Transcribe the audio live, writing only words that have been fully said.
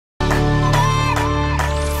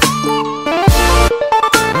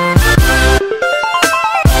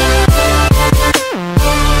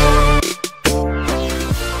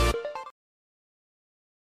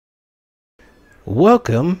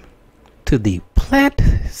Welcome to the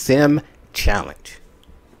Plantsim challenge.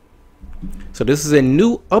 So this is a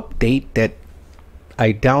new update that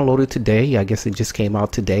I downloaded today. I guess it just came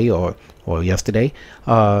out today or yesterday,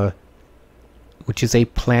 which is a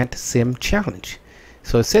Plantsim challenge.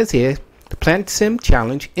 So it says here, the Plantsim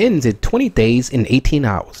challenge ends in 20 days in 18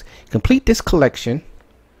 hours. Complete this collection.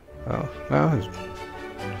 Oh,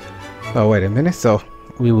 wait a minute. So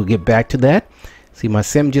we will get back to that. See, my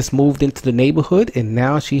sim just moved into the neighborhood and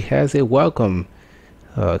now she has a welcome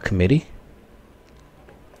committee.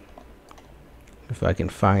 If I can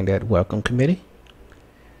find that welcome committee.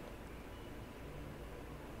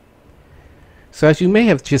 So as you may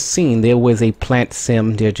have just seen, there was a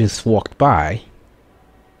Plantsim that just walked by.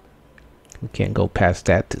 We can't go past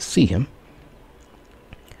that to see him.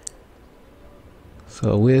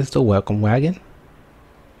 So where's the welcome wagon?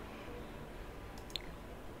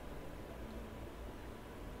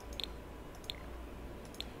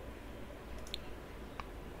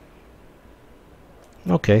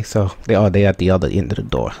 Okay, so they are at the other end of the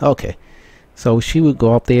door. Okay, so she would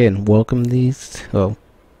go up there and welcome these. Well,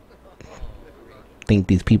 thank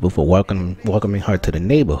these people for welcoming her to the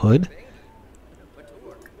neighborhood.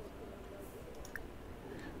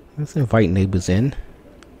 Let's invite neighbors in.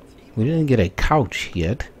 We didn't get a couch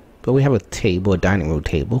yet, but we have a table, a dining room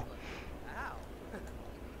table.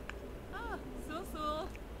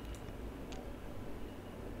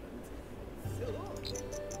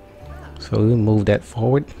 So we move that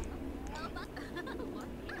forward.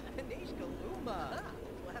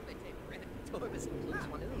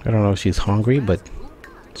 I don't know if she's hungry, but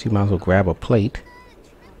she might as well grab a plate.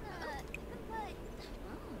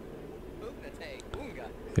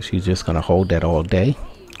 But she's just gonna hold that all day.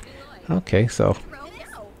 Okay, so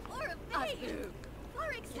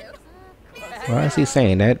why is he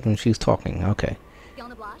saying that when she's talking? Okay.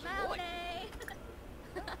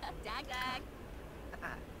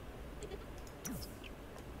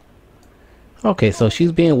 Okay, so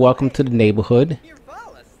she's being welcomed to the neighborhood.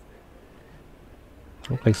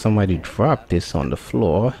 Looks like somebody dropped this on the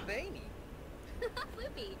floor.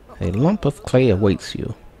 A lump of clay awaits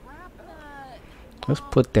you. Let's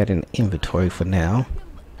put that in inventory for now.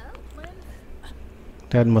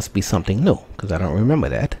 That must be something new, because I don't remember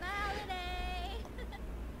that.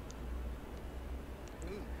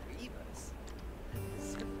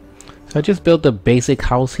 So I just built a basic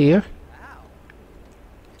house here.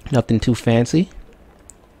 Nothing too fancy.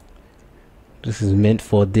 This is meant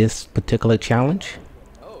for this particular challenge.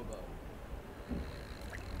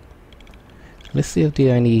 Let's see if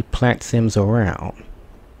there are any Plantsims around.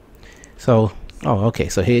 So, okay,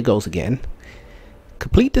 so here it goes again.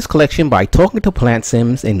 Complete this collection by talking to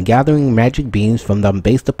Plantsims and gathering magic beans from them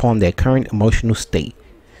based upon their current emotional state.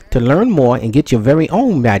 To learn more and get your very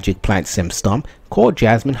own magic Plantsim stump, call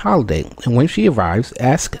Jasmine Holiday, and when she arrives,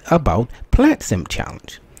 ask about Plantsim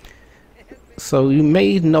challenge. So you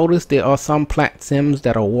may notice there are some Plantsims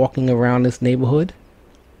that are walking around this neighborhood.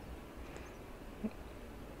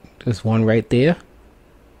 There's one right there.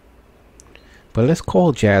 But let's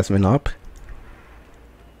call Jasmine up.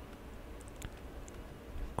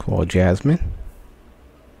 Call Jasmine.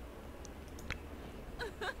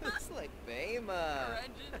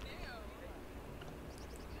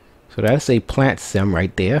 So that's a Plantsim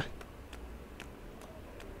right there.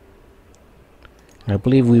 I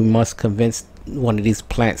believe we must convince one of these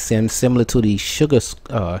Plantsims, similar to the sugar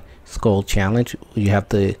skull challenge. You have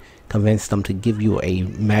to convince them to give you a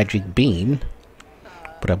magic bean.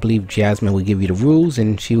 But I believe Jasmine will give you the rules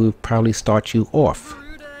and she will probably start you off.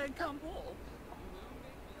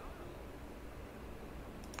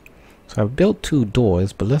 So I've built two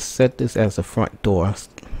doors, but let's set this as the front door.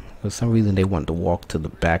 For some reason they want to walk to the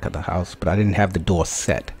back of the house, but I didn't have the door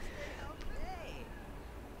set.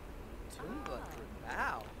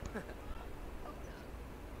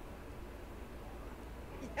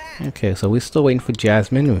 Okay, so we're still waiting for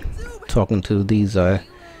Jasmine. We're talking to these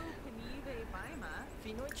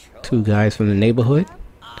two guys from the neighborhood.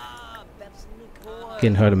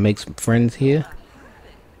 Getting her to make some friends here.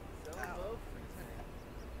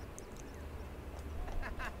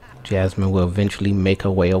 Jasmine will eventually make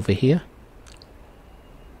her way over here.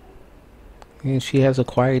 And she has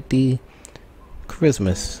acquired the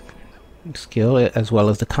charisma skill as well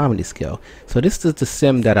as the comedy skill. So this is the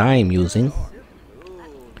sim that I am using.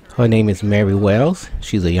 Her name is Mary Wells.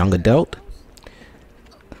 She's a young adult.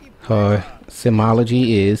 Her simology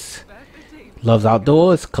is loves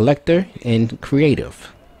outdoors, collector, and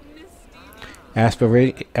creative.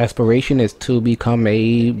 Aspiration is to become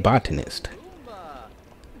a botanist.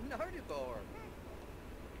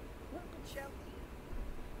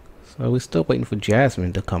 Well, we're still waiting for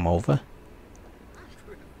Jasmine to come over.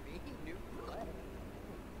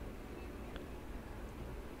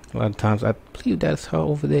 A lot of times I believe that's her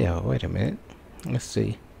over there. Wait a minute. Let's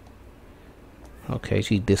see. Okay,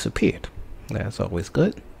 she disappeared. That's always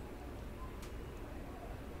good.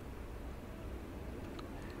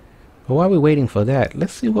 But while we're waiting for that,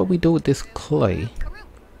 let's see what we do with this clay.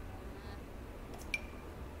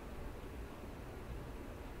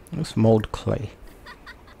 Let's mold clay.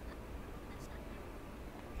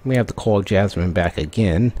 We have to call Jasmine back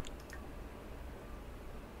again.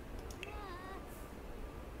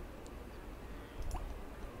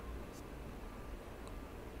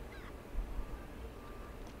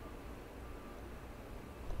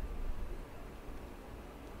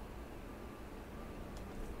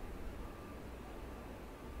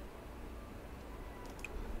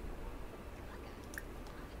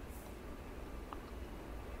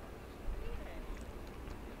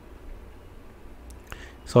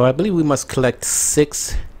 So I believe we must collect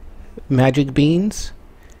 6 magic beans.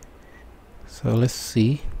 So let's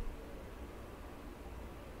see.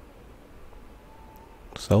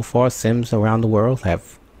 So far, Sims around the world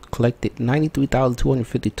have collected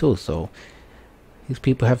 93,252. So these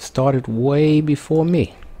people have started way before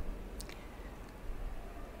me.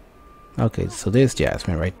 Okay, so there's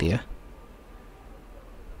Jasmine right there.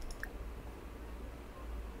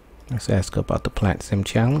 Let's ask her about the Plantsim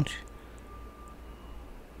challenge.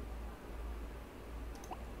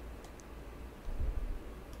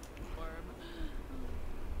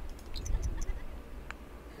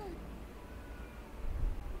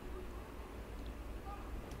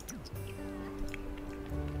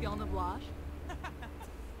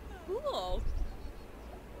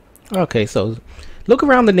 Okay, so look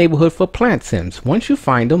around the neighborhood for plant sims. Once you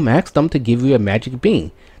find them, ask them to give you a magic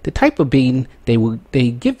bean. The type of bean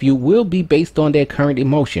they give you will be based on their current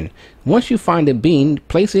emotion. Once you find a bean,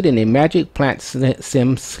 place it in a magic plant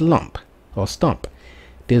sim slump or stump.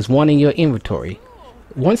 There's one in your inventory.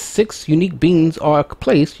 Once 6 unique beans are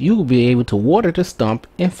placed, you will be able to water the stump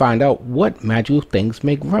and find out what magical things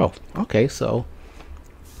may grow. Okay, so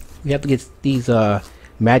we have to get these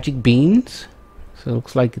magic beans. So it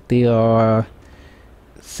looks like there are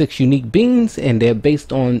 6 unique beans, and they're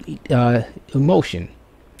based on emotion,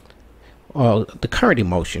 or the current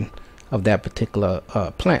emotion of that particular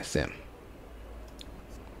plant sim.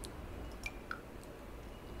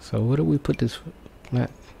 So where do we put this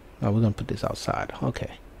plant? Oh, we're gonna put this outside.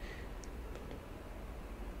 Okay.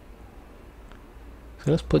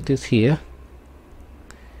 So let's put this here.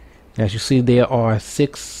 As you see, there are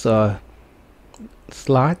 6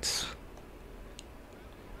 slots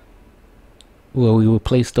where we will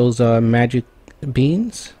place those magic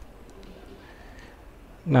beans.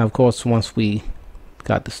 Now, of course, once we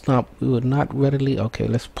got the stump, we would not readily. Okay,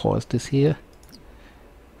 let's pause this here.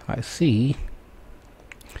 I see.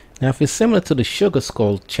 Now, if it's similar to the sugar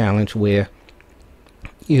skull challenge where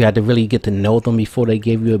you had to really get to know them before they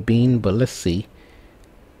gave you a bean, but let's see.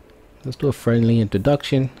 Let's do a friendly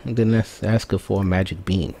introduction, and then let's ask her for a magic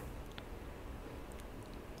bean.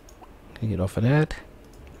 Get off of that.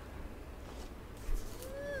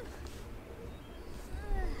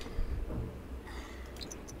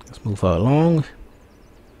 Let's move her along.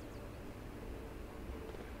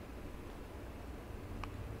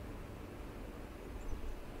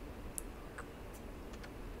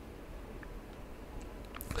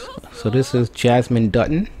 So this is Jasmine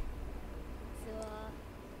Dutton.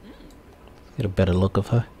 Get a better look of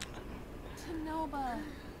her.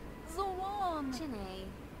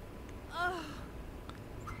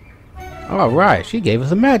 All right, she gave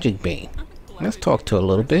us a magic bean. Let's talk to her a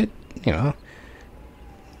little bit. You know,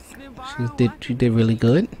 she did really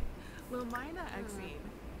good.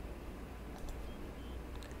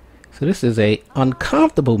 So this is a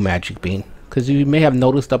uncomfortable magic bean, because you may have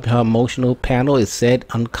noticed up her emotional panel it said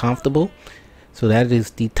uncomfortable. So that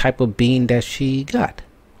is the type of bean that she got.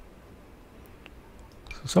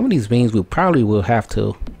 So some of these beans we probably will have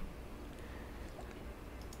to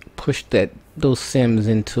push those sims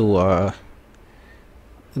into a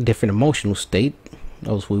different emotional state,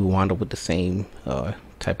 else we will wind up with the same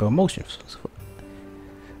type of emotions.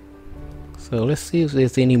 So let's see if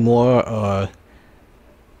there's any more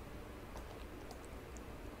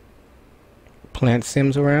plant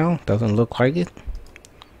sims around. Doesn't look like it,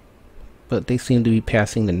 but they seem to be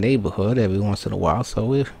passing the neighborhood every once in a while, so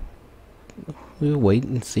we'll wait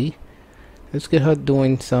and see. Let's get her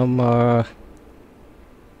doing some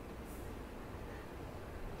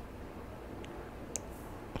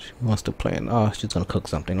she wants to plan. Oh, she's gonna cook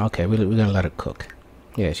something. Okay, we're gonna let her cook.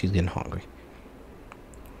 Yeah, she's getting hungry.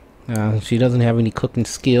 She doesn't have any cooking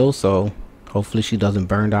skills, so hopefully she doesn't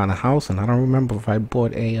burn down the house. And I don't remember if I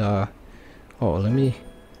bought a oh, let me,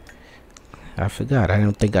 I forgot. I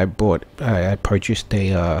don't think I bought, I purchased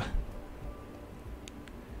a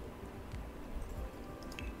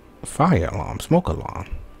fire alarm, smoke alarm.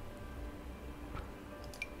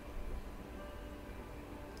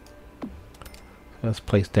 Let's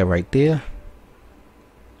place that right there.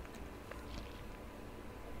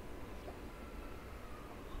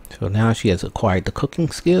 So now she has acquired the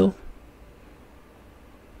cooking skill.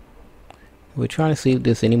 We're trying to see if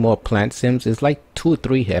there's any more plant sims. It's like 2 or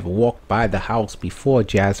 3 have walked by the house before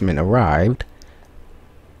Jasmine arrived.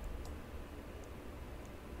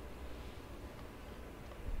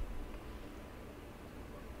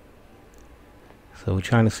 So we're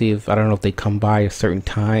trying to see if, I don't know if they come by a certain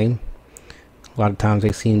time. A lot of times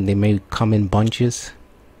they may come in bunches.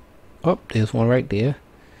 Oh, there's one right there.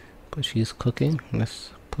 But she's cooking.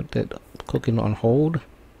 Let's put that cooking on hold.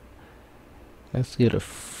 Let's get a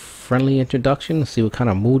friendly introduction. See what kind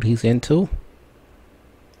of mood he's into.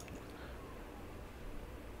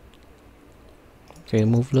 Okay,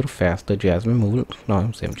 move a little faster, Jasmine. Move. No,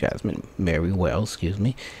 I'm saying Jasmine. Mary Wells, excuse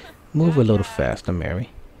me. Move a little faster,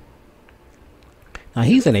 Mary. Now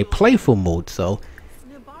he's in a playful mood, so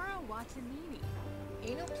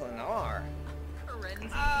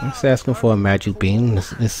let's ask him for a magic beam.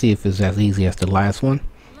 Let's see if it's as easy as the last one.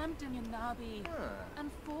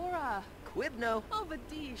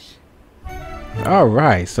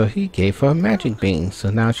 Alright, so he gave her a magic beam. So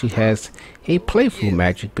now she has a playful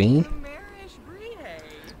magic beam.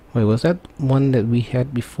 Wait, was that one that we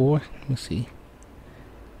had before? Let me see.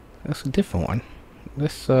 That's a different one.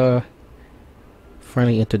 Let's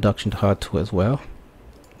friendly introduction to her too as well.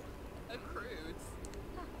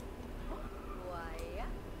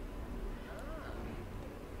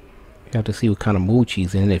 We have to see what kind of mood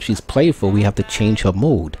she's in. If she's playful, we have to change her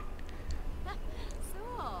mood.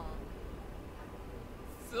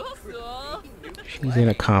 She's in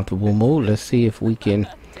a comfortable mood. Let's see if we can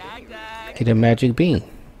get a magic beam.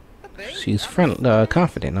 She's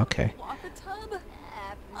confident. Okay.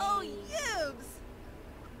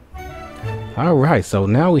 Alright, so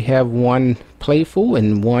now we have one playful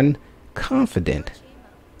and one confident.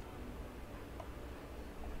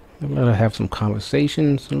 Let her have some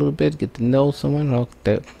conversations a little bit, get to know someone. Oh,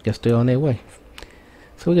 guess they're on their way.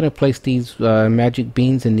 So we're going to place these magic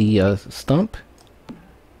beans in the stump.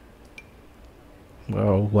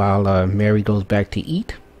 Well, while Mary goes back to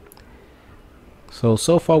eat. So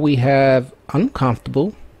far we have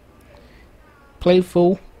uncomfortable,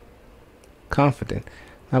 playful, confident.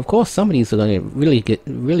 Now, of course, some of these are going to really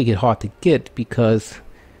get hard to get because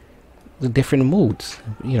the different moods.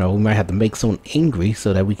 You know, we might have to make someone angry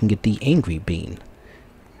so that we can get the angry bean.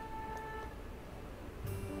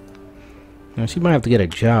 Now, she might have to get a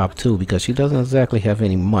job too because she doesn't exactly have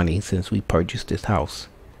any money since we purchased this house.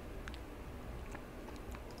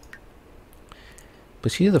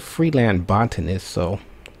 But she is a freelance botanist, so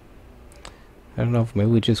I don't know if maybe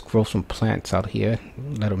we just grow some plants out here,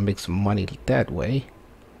 let her make some money that way.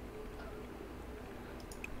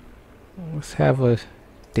 Let's have her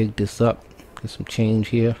dig this up, get some change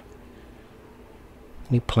here.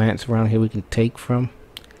 Any plants around here we can take from?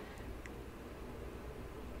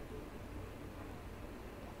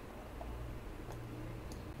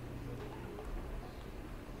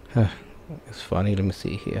 Huh, it's funny. Let me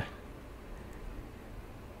see here.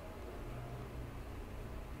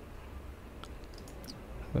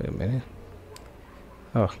 Wait a minute.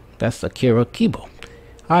 Oh, that's Akira Kibo.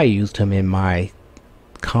 I used him in my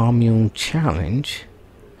commune challenge.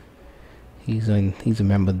 He's a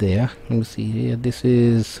member there. Let me see here. This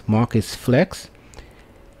is Marcus Flex.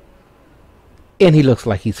 And he looks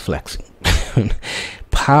like he's flexing.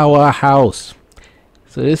 Powerhouse.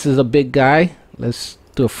 So this is a big guy. Let's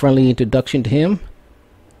do a friendly introduction to him.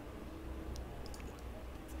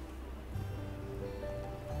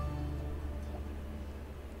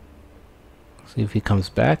 See if he comes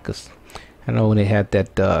back. 'Cause I know when they had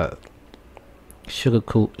that Sugar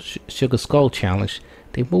Skull challenge,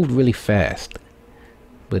 they moved really fast,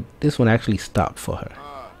 but this one actually stopped for her.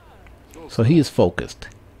 So he is focused.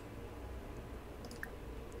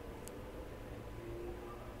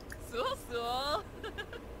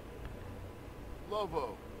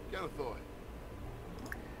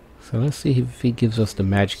 So let's see if he gives us the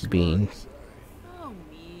magic bean.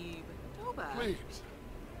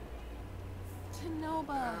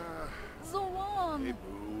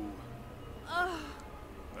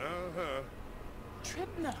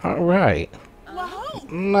 All right.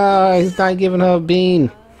 No, he's not giving her a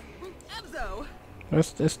bean.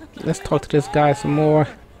 Let's talk to this guy some more.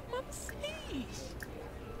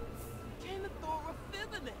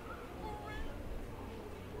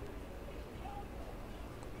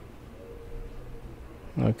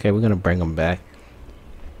 Okay, we're gonna bring him back.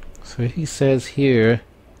 So he says here,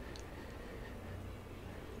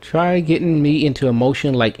 try getting me into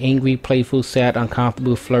emotion like angry, playful, sad,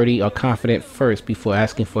 uncomfortable, flirty, or confident first before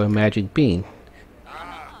asking for a magic bean.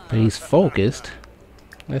 But he's focused.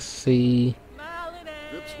 Let's see.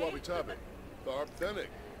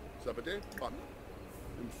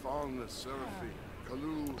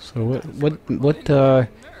 So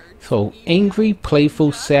so angry,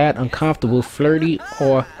 playful, sad, uncomfortable, flirty,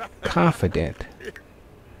 or confident.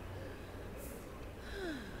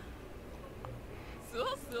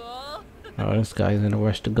 Oh, this guy's in a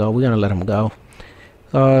rush to go. We're gonna let him go.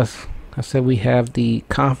 I said we have the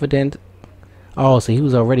confident. Oh, so he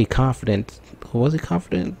was already confident. Was he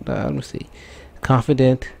confident? Let me see.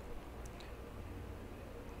 Confident,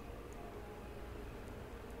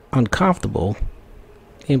 uncomfortable,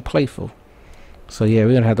 and playful. So yeah,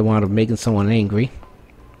 we're gonna have to wind up making someone angry.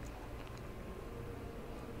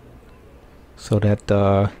 So that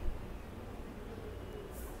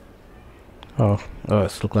oh,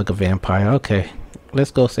 this looks like a vampire. Okay,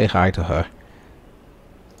 let's go say hi to her.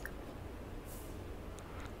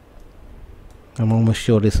 I'm almost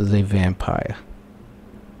sure this is a vampire.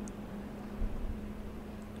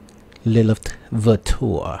 Lilith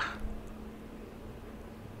Vator.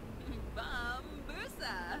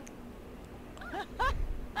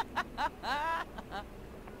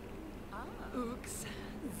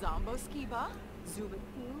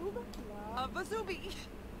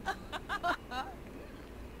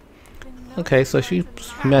 Okay, so she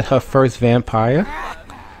met her first vampire.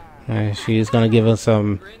 And she's gonna give us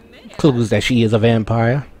some clues that she is a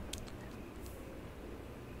vampire.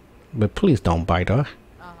 But please don't bite her.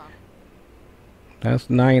 That's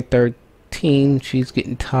 9:13. She's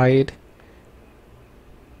getting tired.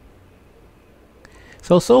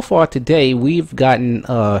 So far today we've gotten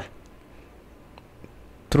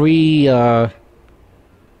 3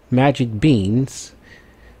 magic beans.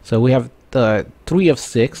 So we have the 3 of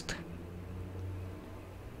 6.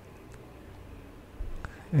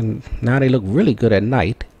 And now they look really good at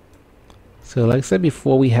night. So like I said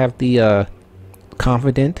before, we have the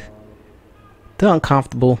confident, the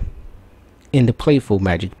uncomfortable, and the playful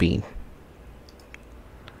magic bean.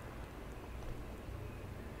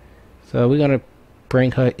 So we're gonna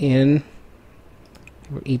bring her in.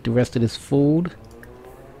 We'll eat the rest of this food.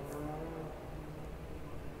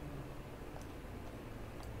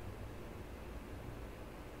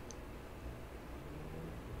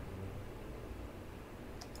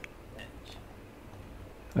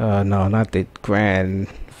 No, not the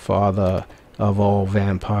grandfather of all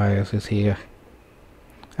vampires is here.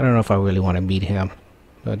 I don't know if I really want to meet him,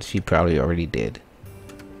 but she probably already did.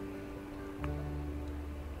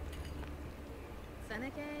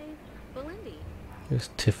 There's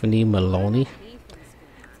Tiffany Maloney.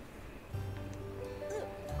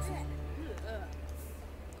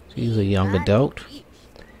 She's a young adult.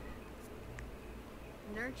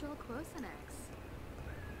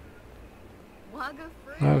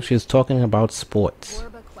 Oh, she's talking about sports.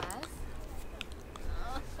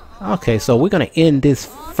 Okay, so we're gonna end this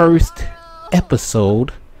first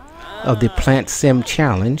episode of the Plantsim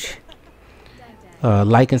challenge.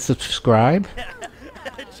 Like and subscribe.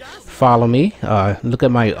 Follow me. Look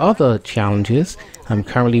at my other challenges. I'm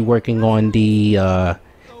currently working on the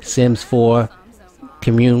Sims 4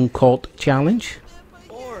 Commune Cult challenge,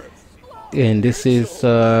 and this is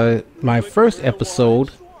my first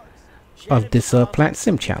episode of this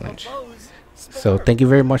Plantsim challenge. So thank you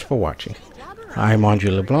very much for watching. I'm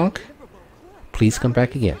Andre LeBlanc. Please come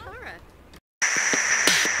back again.